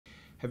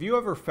Have you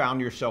ever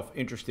found yourself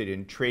interested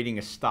in trading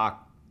a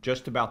stock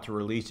just about to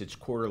release its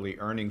quarterly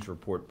earnings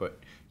report, but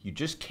you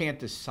just can't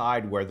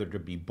decide whether to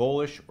be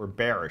bullish or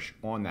bearish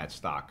on that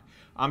stock?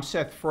 I'm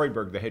Seth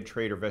Freudberg, the head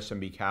trader of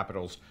SMB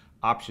Capital's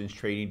options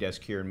trading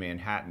desk here in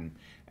Manhattan.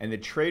 And the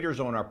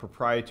traders on our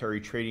proprietary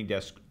trading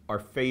desk are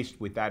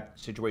faced with that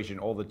situation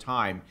all the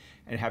time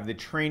and have the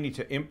training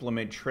to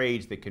implement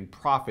trades that can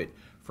profit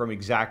from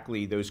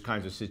exactly those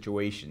kinds of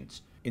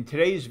situations. In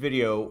today's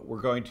video, we're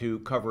going to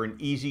cover an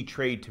easy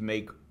trade to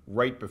make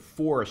right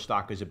before a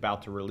stock is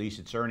about to release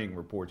its earnings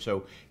report.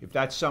 So if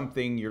that's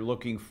something you're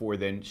looking for,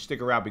 then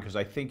stick around because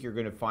I think you're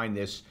going to find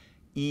this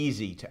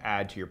easy to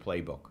add to your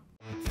playbook.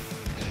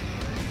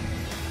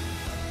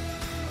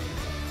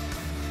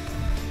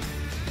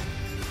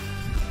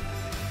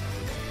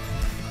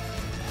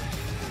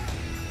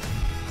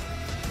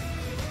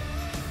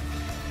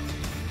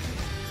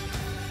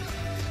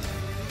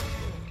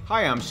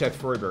 Hi, I'm Seth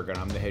Freudberg, and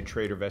I'm the head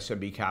trader of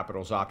SMB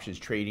Capital's options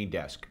trading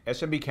desk.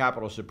 SMB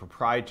Capital is a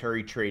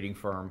proprietary trading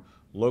firm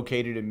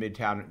located in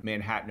Midtown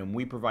Manhattan, and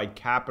we provide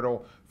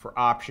capital for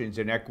options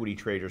and equity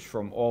traders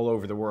from all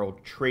over the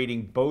world,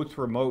 trading both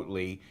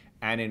remotely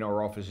and in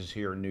our offices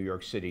here in New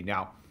York City.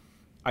 Now,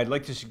 I'd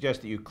like to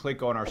suggest that you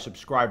click on our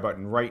subscribe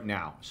button right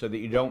now so that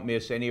you don't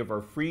miss any of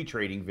our free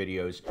trading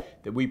videos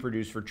that we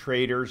produce for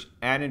traders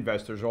and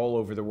investors all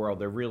over the world.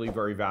 They're really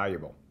very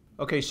valuable.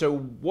 Okay, so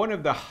one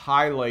of the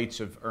highlights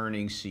of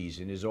earnings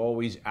season is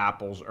always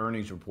Apple's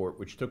earnings report,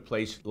 which took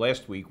place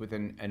last week with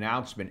an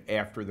announcement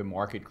after the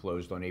market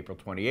closed on April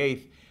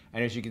 28th.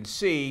 And as you can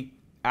see,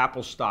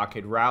 Apple stock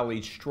had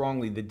rallied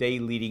strongly the day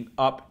leading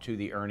up to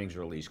the earnings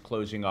release,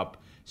 closing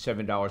up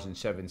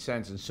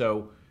 $7.07. And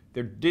so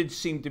there did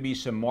seem to be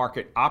some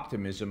market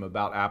optimism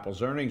about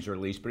Apple's earnings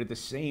release, but at the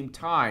same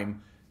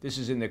time, this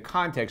is in the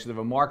context of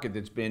a market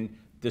that's been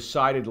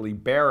decidedly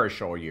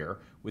bearish all year,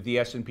 with the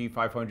S&P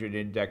 500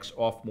 index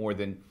off more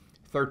than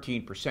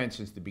 13%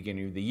 since the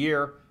beginning of the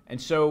year. And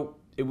so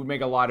it would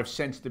make a lot of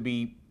sense to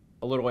be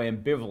a little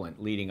ambivalent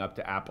leading up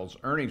to Apple's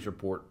earnings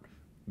report,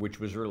 which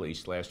was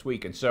released last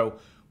week. And so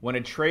when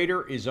a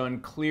trader is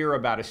unclear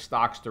about a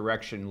stock's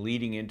direction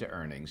leading into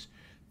earnings,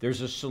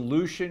 there's a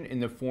solution in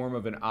the form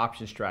of an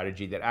option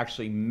strategy that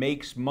actually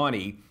makes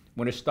money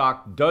when a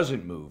stock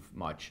doesn't move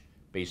much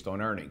based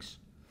on earnings.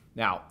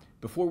 Now,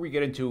 before we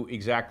get into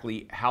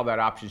exactly how that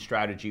option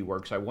strategy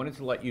works, I wanted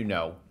to let you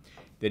know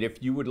that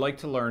if you would like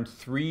to learn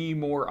 3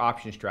 more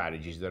option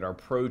strategies that our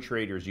pro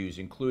traders use,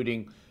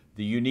 including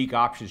the unique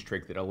options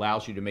trick that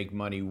allows you to make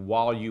money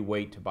while you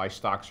wait to buy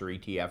stocks or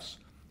ETFs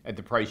at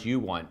the price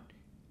you want,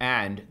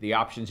 and the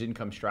options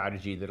income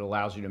strategy that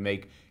allows you to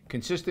make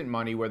consistent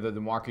money whether the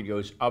market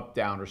goes up,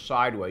 down, or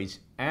sideways,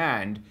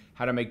 and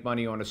how to make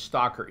money on a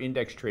stock or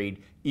index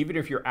trade even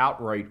if you're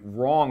outright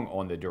wrong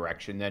on the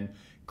direction, then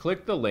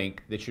click the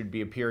link that should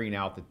be appearing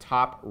now at the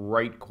top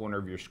right corner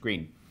of your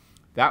screen.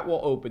 That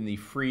will open the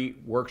free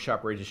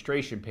workshop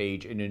registration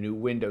page in a new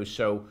window,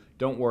 so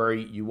don't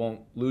worry, you won't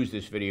lose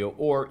this video,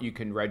 or you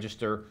can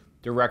register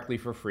directly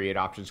for free at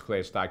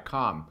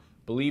optionsclass.com.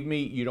 Believe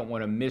me, you don't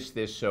want to miss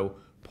this, so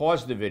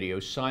pause the video,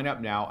 sign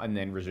up now, and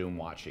then resume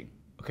watching.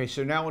 Okay,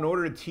 so now in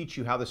order to teach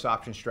you how this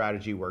option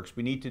strategy works,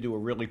 we need to do a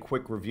really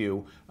quick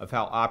review of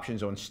how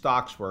options on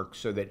stocks work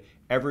so that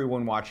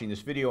everyone watching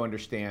this video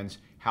understands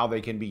how they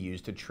can be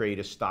used to trade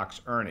a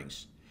stock's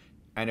earnings.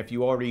 And if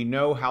you already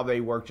know how they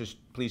work, just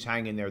please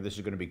hang in there. This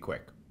is going to be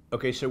quick.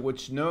 Okay, so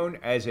what's known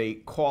as a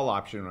call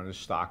option on a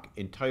stock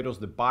entitles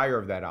the buyer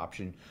of that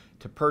option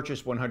to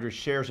purchase 100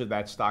 shares of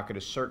that stock at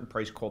a certain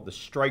price called the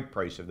strike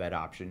price of that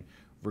option,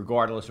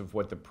 regardless of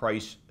what the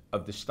price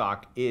of the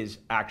stock is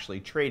actually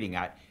trading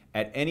at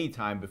any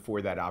time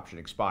before that option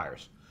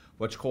expires.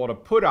 What's called a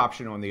put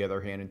option, on the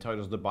other hand,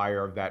 entitles the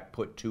buyer of that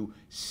put to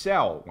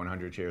sell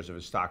 100 shares of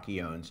a stock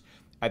he owns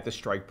at the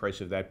strike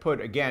price of that put,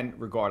 again,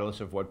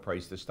 regardless of what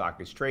price the stock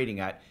is trading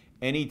at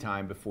any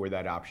time before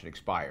that option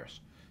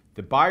expires.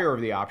 The buyer of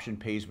the option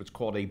pays what's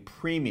called a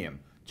premium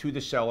to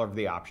the seller of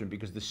the option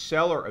because the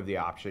seller of the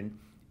option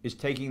is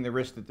taking the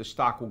risk that the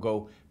stock will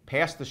go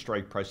past the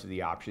strike price of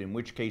the option, in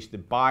which case the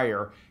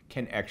buyer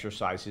can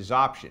exercise his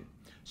option.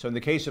 So in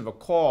the case of a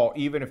call,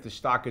 even if the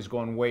stock has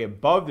gone way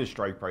above the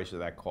strike price of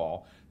that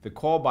call, the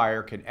call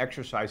buyer can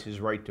exercise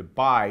his right to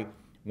buy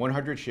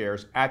 100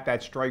 shares at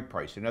that strike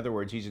price. In other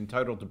words, he's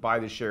entitled to buy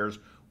the shares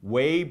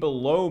way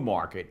below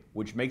market,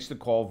 which makes the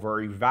call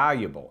very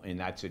valuable in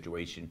that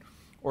situation.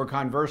 Or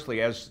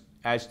conversely,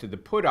 as to the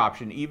put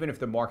option, even if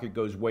the market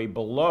goes way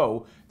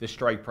below the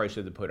strike price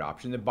of the put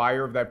option, the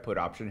buyer of that put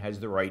option has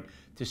the right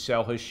to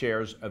sell his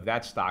shares of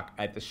that stock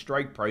at the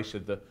strike price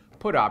of the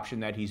put option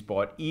that he's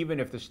bought, even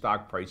if the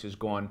stock price has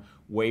gone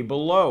way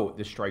below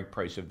the strike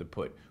price of the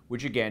put,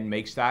 which again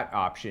makes that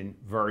option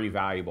very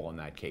valuable in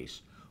that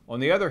case. On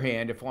the other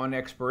hand, if on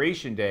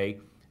expiration day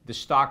the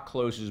stock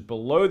closes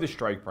below the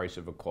strike price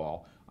of a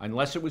call,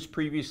 unless it was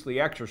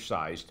previously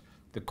exercised,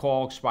 the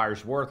call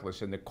expires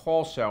worthless and the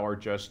call seller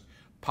just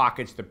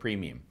pockets the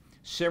premium.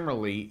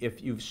 Similarly,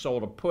 if you've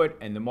sold a put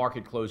and the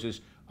market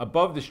closes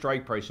above the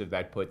strike price of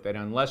that put, then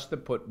unless the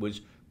put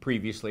was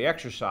previously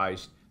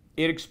exercised,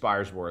 it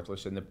expires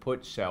worthless and the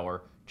put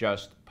seller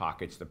just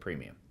pockets the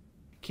premium.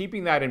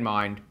 Keeping that in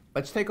mind,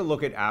 let's take a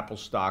look at Apple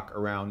stock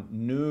around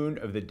noon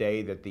of the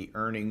day that the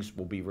earnings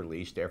will be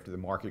released after the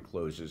market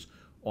closes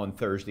on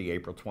Thursday,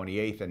 April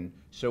 28th. And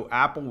so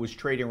Apple was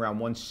trading around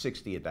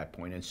 160 at that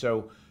point. And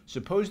so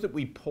suppose that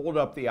we pulled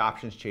up the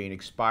options chain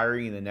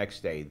expiring the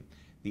next day,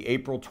 the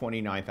April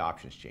 29th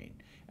options chain,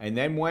 and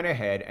then went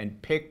ahead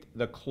and picked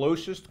the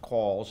closest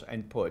calls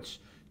and puts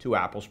to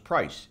Apple's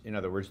price. In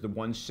other words, the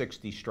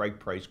 160 strike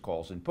price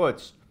calls and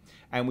puts.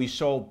 And we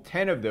sold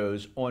 10 of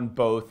those on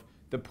both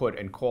the put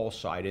and call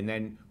side, and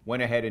then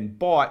went ahead and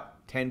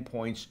bought 10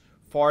 points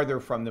farther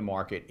from the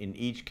market, in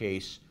each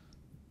case,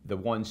 the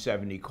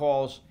 170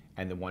 calls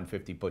and the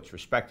 150 puts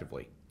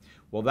respectively.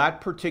 Well, that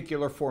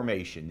particular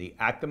formation, the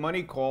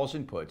at-the-money calls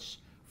and puts,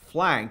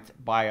 flanked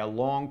by a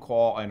long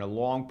call and a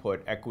long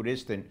put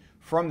equidistant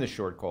from the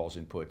short calls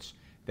and puts,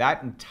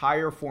 that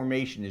entire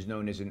formation is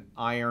known as an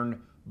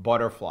iron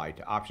butterfly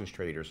to options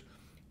traders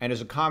and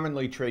is a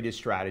commonly traded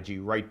strategy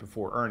right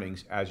before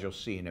earnings, as you'll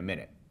see in a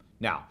minute.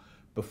 Now,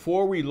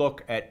 before we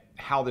look at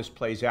how this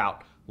plays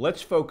out,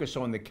 let's focus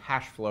on the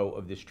cash flow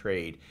of this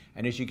trade.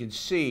 And as you can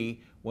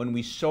see, when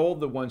we sold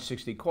the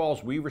 160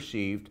 calls, we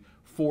received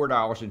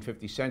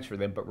 $4.50 for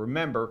them. But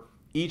remember,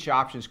 each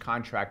options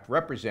contract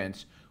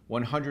represents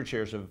 100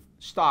 shares of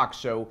stock.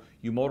 So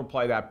you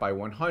multiply that by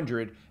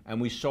 100,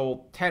 and we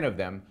sold 10 of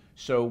them.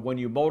 So when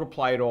you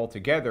multiply it all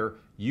together,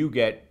 you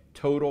get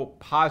total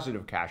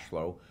positive cash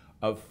flow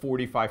of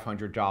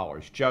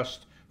 $4,500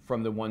 just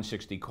from the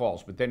 160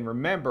 calls. But then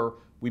remember,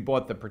 we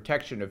bought the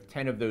protection of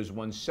 10 of those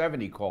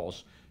 170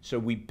 calls, so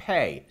we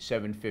pay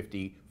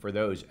 $750 for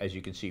those, as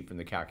you can see from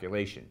the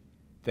calculation.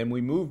 Then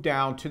we move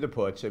down to the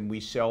puts and we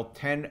sell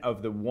 10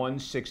 of the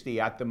 160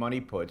 at the money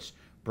puts,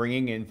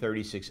 bringing in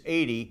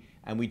 $36.80,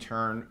 and we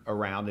turn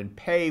around and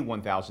pay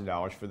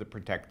 $1,000 for the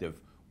protective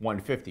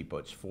 150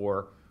 puts,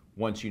 for,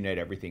 once you net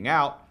everything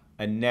out,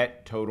 a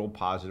net total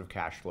positive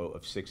cash flow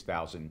of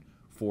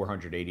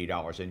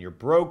 $6,480. And your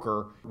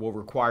broker will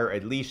require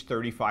at least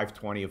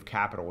 $35.20 of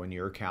capital in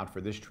your account for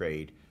this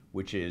trade,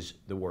 which is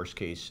the worst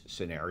case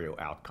scenario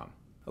outcome.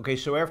 Okay,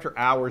 so after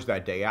hours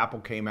that day, Apple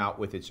came out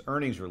with its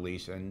earnings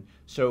release, and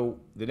so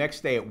the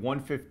next day at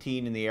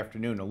 1:15 in the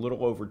afternoon, a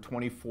little over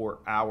 24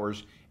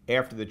 hours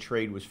after the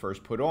trade was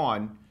first put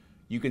on,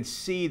 you can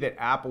see that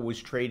Apple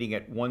was trading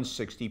at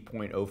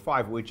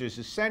 160.05, which is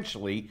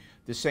essentially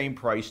the same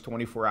price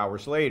 24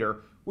 hours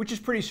later, which is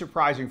pretty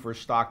surprising for a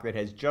stock that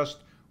has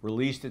just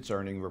released its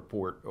earnings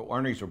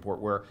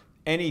report where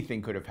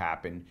anything could have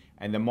happened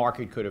and the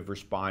market could have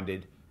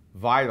responded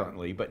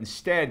violently. But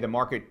instead, the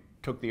market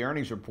took the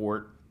earnings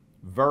report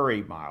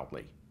very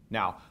mildly.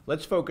 Now,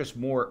 let's focus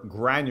more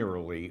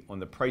granularly on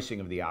the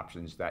pricing of the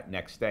options that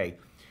next day.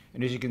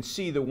 And as you can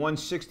see, the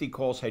 160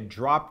 calls had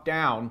dropped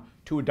down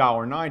to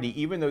 $1.90,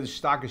 even though the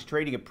stock is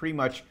trading at pretty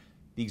much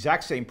the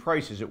exact same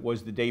price as it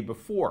was the day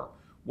before,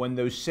 when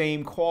those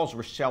same calls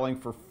were selling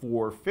for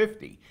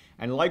 $4.50.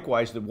 And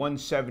likewise, the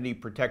 170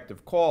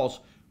 protective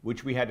calls,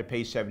 which we had to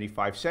pay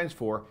 75 cents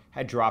for,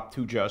 had dropped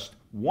to just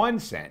 1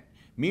 cent.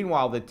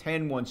 Meanwhile, the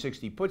 10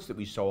 160 puts that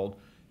we sold,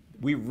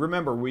 we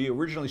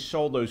originally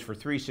sold those for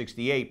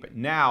 $3.68, but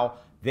now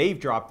they've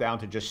dropped down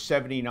to just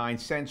 79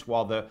 cents,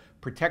 while the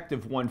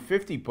protective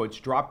 150 puts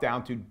dropped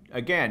down to,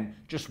 again,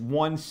 just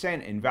 1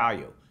 cent in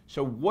value.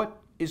 So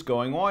what is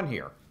going on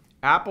here?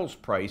 Apple's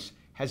price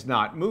has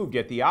not moved,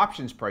 yet the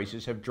options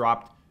prices have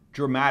dropped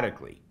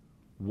dramatically.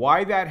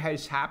 Why that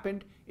has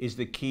happened is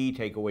the key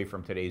takeaway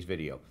from today's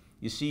video.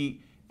 You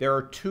see, there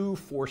are two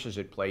forces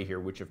at play here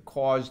which have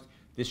caused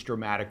this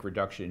dramatic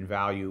reduction in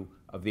value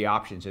of the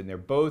options, and they're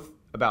both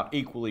about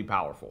equally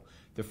powerful.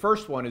 The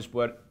first one is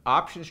what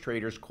options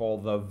traders call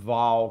the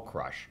vol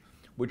crush,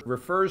 which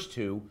refers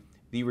to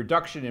the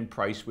reduction in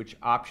price which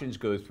options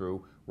go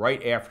through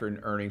right after an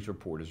earnings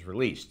report is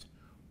released.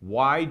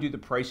 Why do the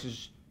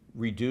prices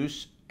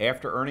reduce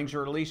after earnings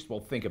are released? Well,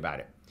 think about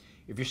it.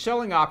 If you're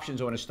selling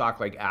options on a stock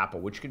like Apple,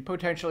 which can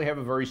potentially have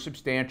a very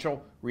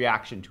substantial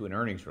reaction to an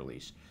earnings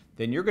release,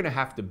 then you're going to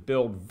have to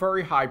build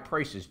very high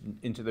prices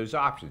into those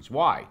options.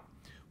 Why?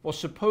 Well,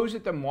 suppose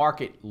that the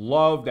market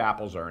loved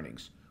Apple's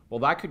earnings. Well,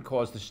 that could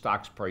cause the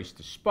stock's price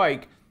to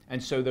spike,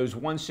 and so those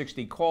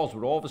 160 calls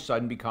would all of a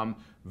sudden become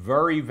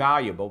very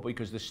valuable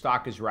because the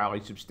stock has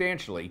rallied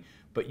substantially,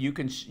 but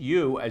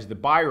you as the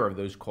buyer of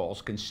those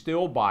calls can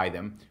still buy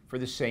them for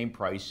the same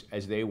price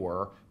as they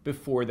were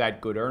before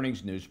that good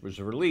earnings news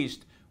was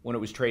released when it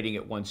was trading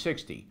at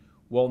 160.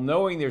 Well,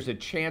 knowing there's a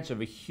chance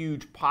of a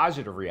huge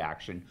positive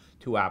reaction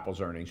to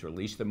Apple's earnings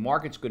release, the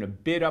market's going to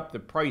bid up the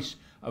price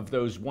of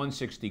those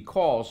 160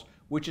 calls,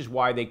 which is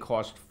why they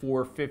cost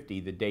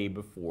 $4.50 the day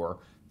before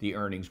the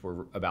earnings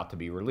were about to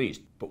be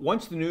released. But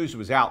once the news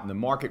was out and the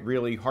market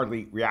really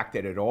hardly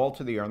reacted at all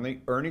to the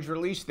earnings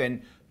release,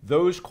 then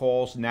those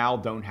calls now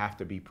don't have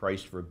to be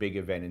priced for a big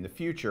event in the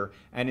future,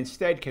 and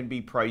instead can be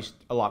priced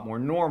a lot more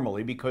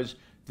normally because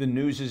the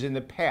news is in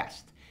the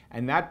past.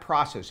 And that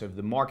process of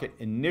the market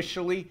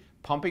initially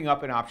pumping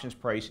up an options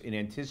price in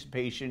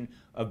anticipation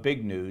of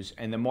big news,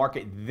 and the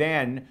market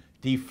then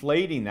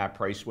deflating that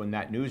price when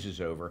that news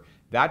is over.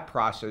 That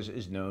process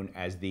is known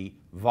as the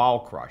vol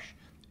crush.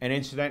 And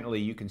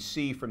incidentally, you can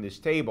see from this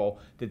table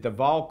that the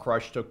vol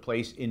crush took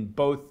place in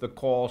both the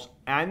calls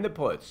and the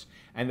puts.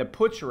 And the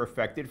puts are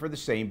affected for the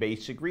same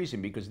basic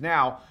reason, because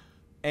now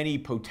any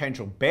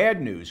potential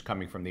bad news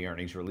coming from the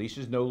earnings release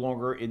is no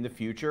longer in the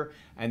future,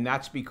 and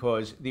that's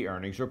because the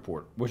earnings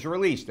report was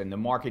released and the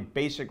market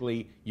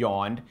basically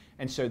yawned,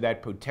 and so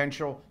that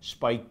potential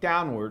spike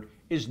downward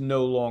is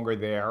no longer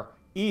there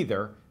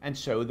either, and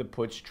so the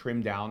puts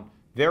trim down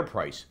their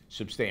price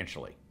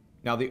substantially.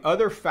 Now, the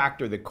other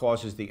factor that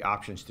causes the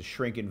options to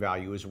shrink in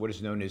value is what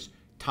is known as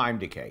time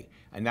decay,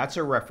 and that's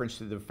a reference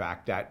to the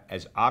fact that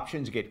as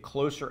options get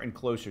closer and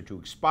closer to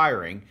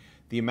expiring,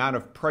 the amount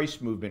of price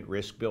movement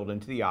risk built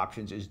into the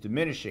options is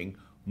diminishing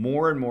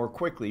more and more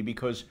quickly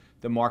because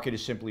the market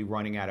is simply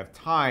running out of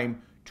time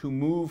to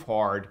move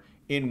hard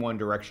in one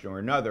direction or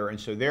another. And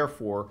so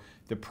therefore,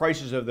 the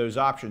prices of those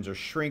options are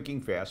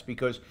shrinking fast,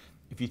 because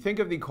if you think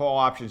of the call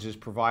options as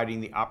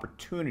providing the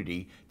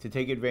opportunity to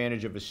take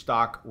advantage of a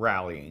stock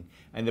rallying,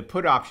 and the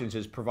put options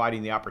as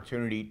providing the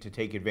opportunity to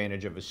take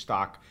advantage of a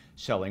stock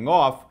selling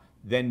off,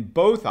 then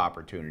both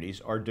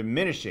opportunities are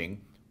diminishing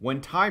when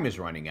time is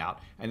running out,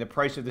 and the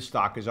price of the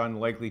stock is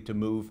unlikely to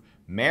move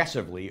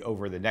massively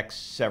over the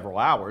next several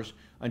hours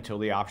until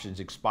the options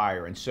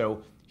expire. And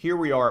so here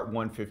we are at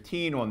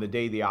 115 on the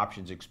day the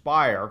options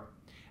expire.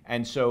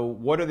 And so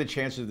what are the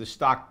chances of the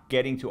stock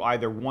getting to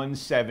either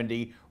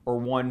 170 or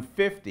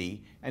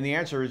 150? And the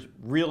answer is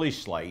really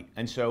slight.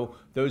 And so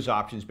those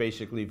options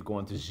basically have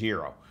gone to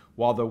zero.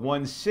 While the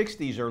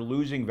 160s are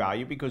losing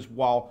value, because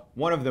while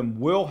one of them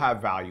will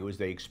have value as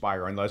they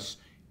expire, unless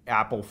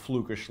Apple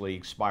flukishly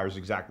expires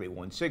exactly at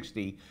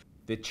 160,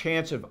 the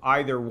chance of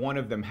either one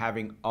of them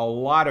having a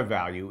lot of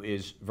value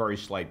is very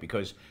slight,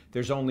 because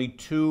there's only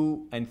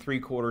 2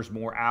 3/4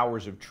 more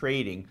hours of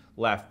trading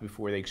left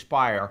before they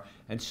expire.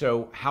 And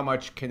so how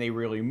much can they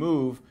really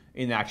move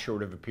in that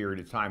short of a period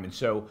of time? And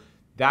so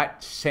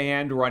that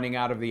sand running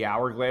out of the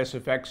hourglass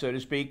effect, so to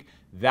speak,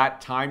 that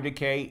time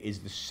decay is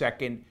the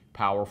second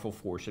powerful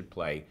force at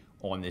play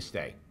on this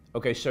day.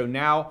 Okay, so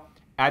now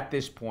at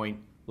this point,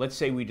 let's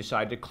say we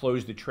decide to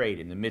close the trade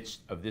in the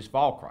midst of this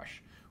vol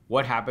crush.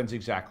 What happens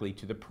exactly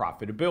to the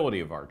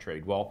profitability of our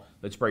trade? Well,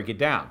 let's break it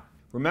down.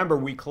 Remember,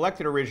 we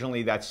collected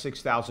originally that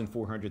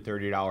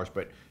 $6,430,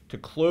 but to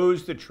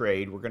close the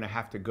trade, we're going to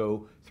have to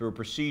go through a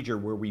procedure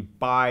where we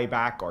buy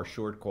back our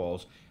short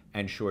calls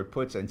and short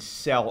puts and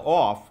sell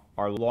off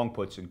our long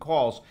puts and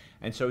calls.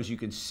 And so as you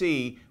can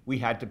see, we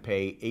had to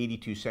pay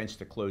 82 cents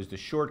to close the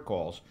short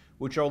calls,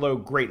 which, although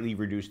greatly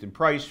reduced in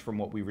price from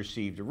what we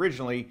received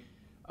originally,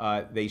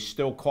 they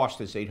still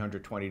cost us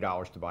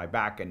 $820 to buy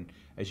back, and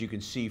as you can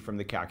see from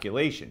the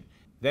calculation.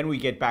 Then we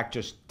get back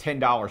just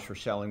 $10 for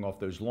selling off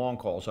those long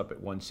calls up at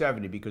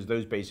 170, because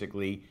those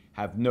basically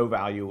have no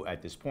value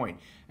at this point.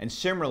 And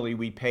similarly,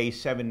 we pay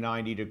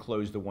 $790 to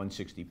close the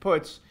 160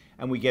 puts,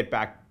 and we get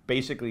back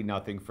basically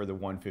nothing for the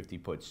 150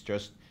 puts,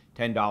 just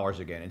 $10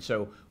 again. And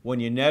so when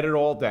you net it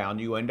all down,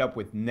 you end up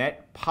with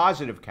net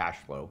positive cash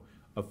flow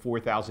of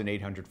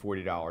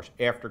 $4,840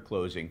 after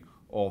closing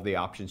all the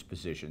options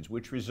positions,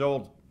 which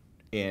result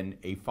in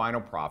a final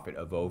profit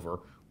of over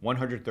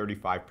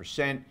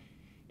 135%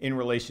 in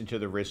relation to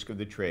the risk of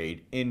the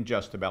trade in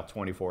just about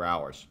 24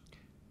 hours.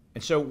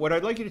 And so what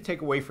I'd like you to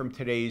take away from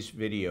today's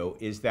video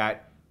is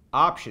that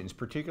options,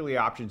 particularly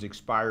options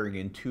expiring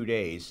in 2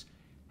 days,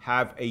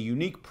 have a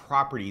unique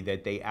property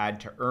that they add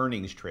to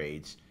earnings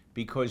trades,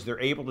 because they're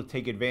able to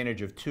take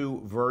advantage of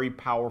two very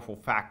powerful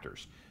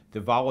factors: the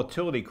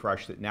volatility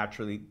crush that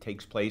naturally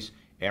takes place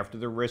after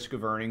the risk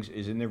of earnings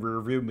is in the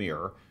rearview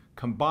mirror,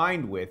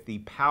 combined with the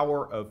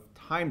power of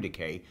time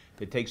decay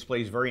that takes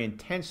place very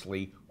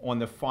intensely on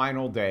the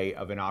final day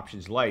of an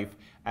option's life,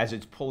 as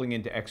it's pulling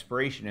into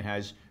expiration. It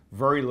has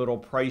very little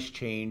price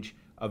change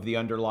of the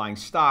underlying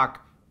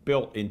stock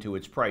built into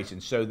its price.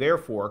 And so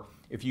therefore,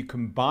 if you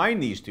combine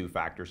these two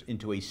factors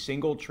into a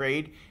single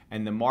trade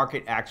and the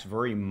market acts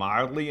very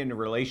mildly in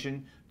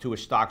relation to a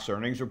stock's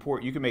earnings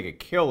report, you can make a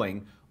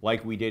killing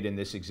like we did in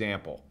this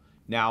example.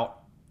 Now,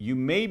 you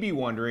may be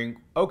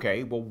wondering,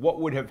 okay, well, what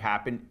would have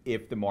happened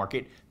if the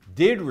market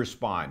did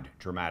respond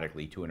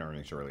dramatically to an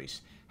earnings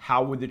release?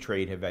 How would the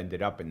trade have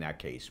ended up in that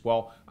case?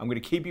 Well, I'm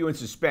going to keep you in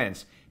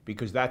suspense,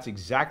 because that's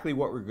exactly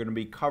what we're going to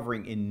be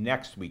covering in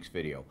next week's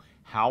video: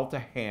 how to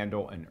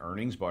handle an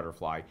earnings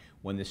butterfly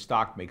when the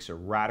stock makes a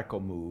radical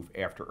move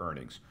after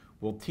earnings.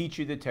 We'll teach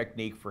you the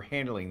technique for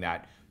handling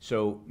that,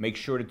 so make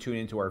sure to tune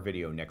into our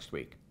video next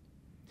week.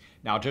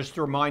 Now, just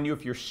to remind you,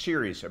 if you're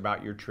serious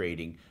about your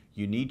trading,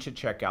 you need to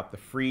check out the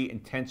free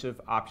intensive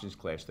options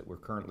class that we're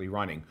currently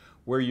running,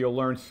 where you'll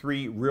learn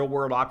 3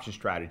 real-world option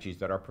strategies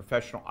that our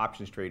professional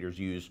options traders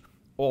use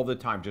all the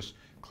time. Just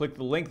click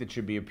the link that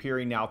should be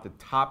appearing now at the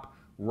top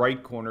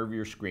right corner of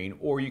your screen,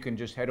 or you can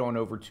just head on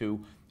over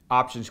to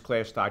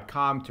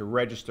optionsclass.com to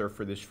register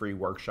for this free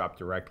workshop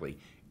directly.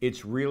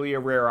 It's really a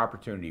rare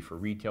opportunity for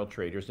retail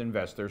traders and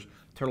investors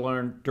to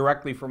learn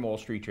directly from Wall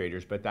Street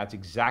traders, but that's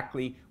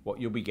exactly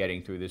what you'll be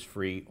getting through this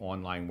free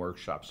online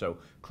workshop. So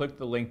click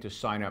the link to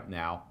sign up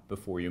now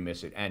before you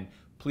miss it. And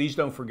please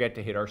don't forget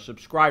to hit our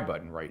subscribe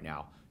button right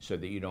now so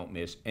that you don't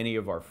miss any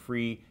of our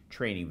free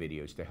training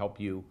videos to help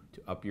you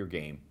to up your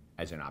game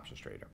as an options trader.